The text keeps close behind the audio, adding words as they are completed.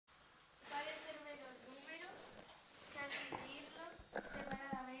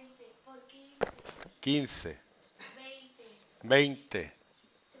15, 20,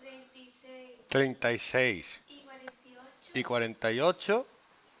 36 y 48.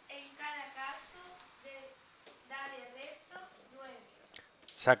 En cada caso da de resto 9.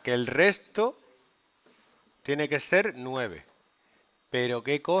 O sea que el resto tiene que ser 9. Pero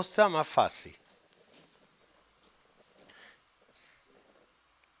qué cosa más fácil.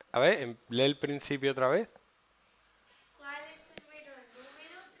 A ver, lee el principio otra vez. ¿Cuál es el menor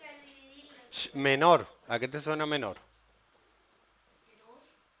número que al dividir la suma? Menor. ¿A qué te suena menor? Menor.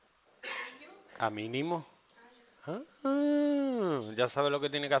 Pequeño. A mínimo. Ya sabe lo que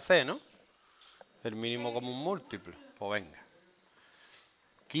tiene que hacer, ¿no? El mínimo común múltiplo. Pues venga.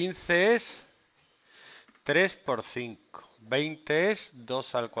 15 es 3 por 5. 20 es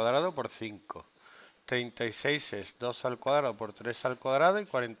 2 al cuadrado por 5. 36 es 2 al cuadrado por 3 al cuadrado. Y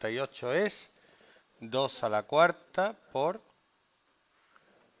 48 es 2 a la cuarta por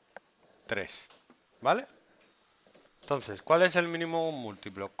 3. ¿Vale? Entonces, ¿cuál es el mínimo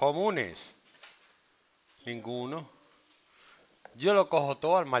múltiplo? Comunes. Ninguno. Yo lo cojo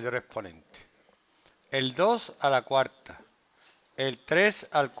todo al mayor exponente. El 2 a la cuarta. El 3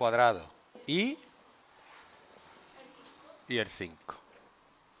 al cuadrado. Y el 5.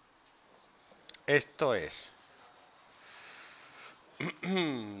 Esto es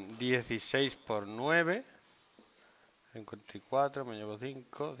 16 por 9. 54, me llevo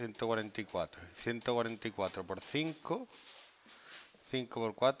 5, 144. 144 por 5. 5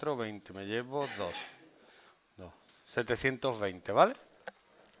 por 4, 20. Me llevo 2. 720, ¿vale?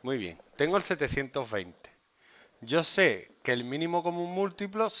 Muy bien. Tengo el 720. Yo sé que el mínimo común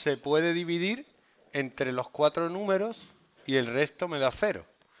múltiplo se puede dividir entre los 4 números y el resto me da 0.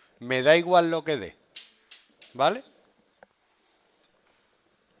 Me da igual lo que dé. ¿Vale?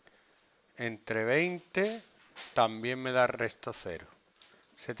 Entre 20 también me da el resto 0.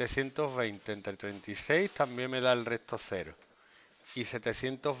 720 entre 36 también me da el resto 0. Y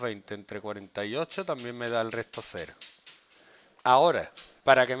 720 entre 48 también me da el resto 0. Ahora,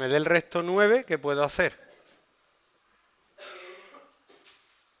 para que me dé el resto 9, ¿qué puedo hacer?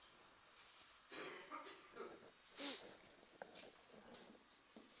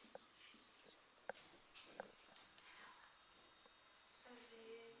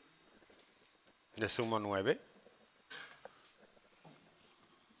 Le sumo 9.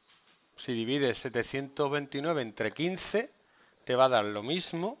 Si divides 729 entre 15, te va a dar lo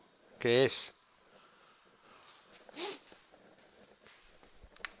mismo, que es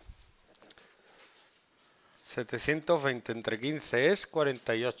 720 entre 15 es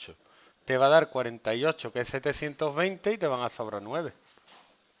 48. Te va a dar 48, que es 720, y te van a sobrar 9.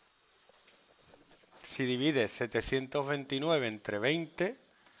 Si divides 729 entre 20,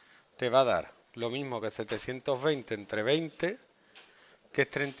 te va a dar lo mismo que 720 entre 20, que es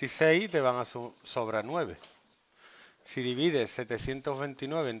 36, y te van a sobrar 9. Si divides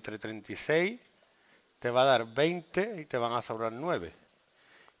 729 entre 36, te va a dar 20 y te van a sobrar 9.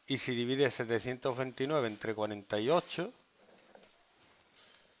 Y si divides 729 entre 48,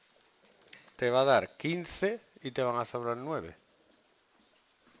 te va a dar 15 y te van a sobrar 9.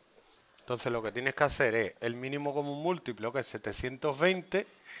 Entonces lo que tienes que hacer es el mínimo común múltiplo, que es 720,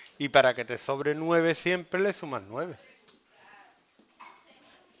 y para que te sobre 9 siempre le sumas 9.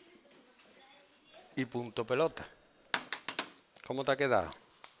 Y punto pelota. ¿Cómo te ha quedado?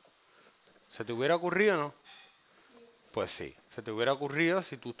 ¿Se te hubiera ocurrido o no? Pues sí, se te hubiera ocurrido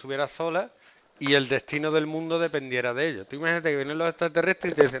si tú estuvieras sola y el destino del mundo dependiera de ello. Tú imagínate que vienen los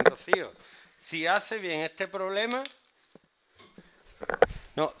extraterrestres y te dicen, Rocío, si haces bien este problema...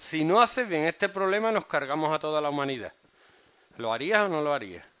 No, si no haces bien este problema nos cargamos a toda la humanidad. ¿Lo harías o no lo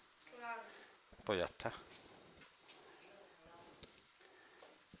harías? Claro. Pues ya está.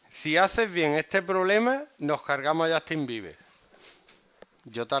 Si haces bien este problema, nos cargamos a Justin Bieber.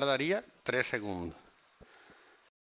 Yo tardaría 3 segundos.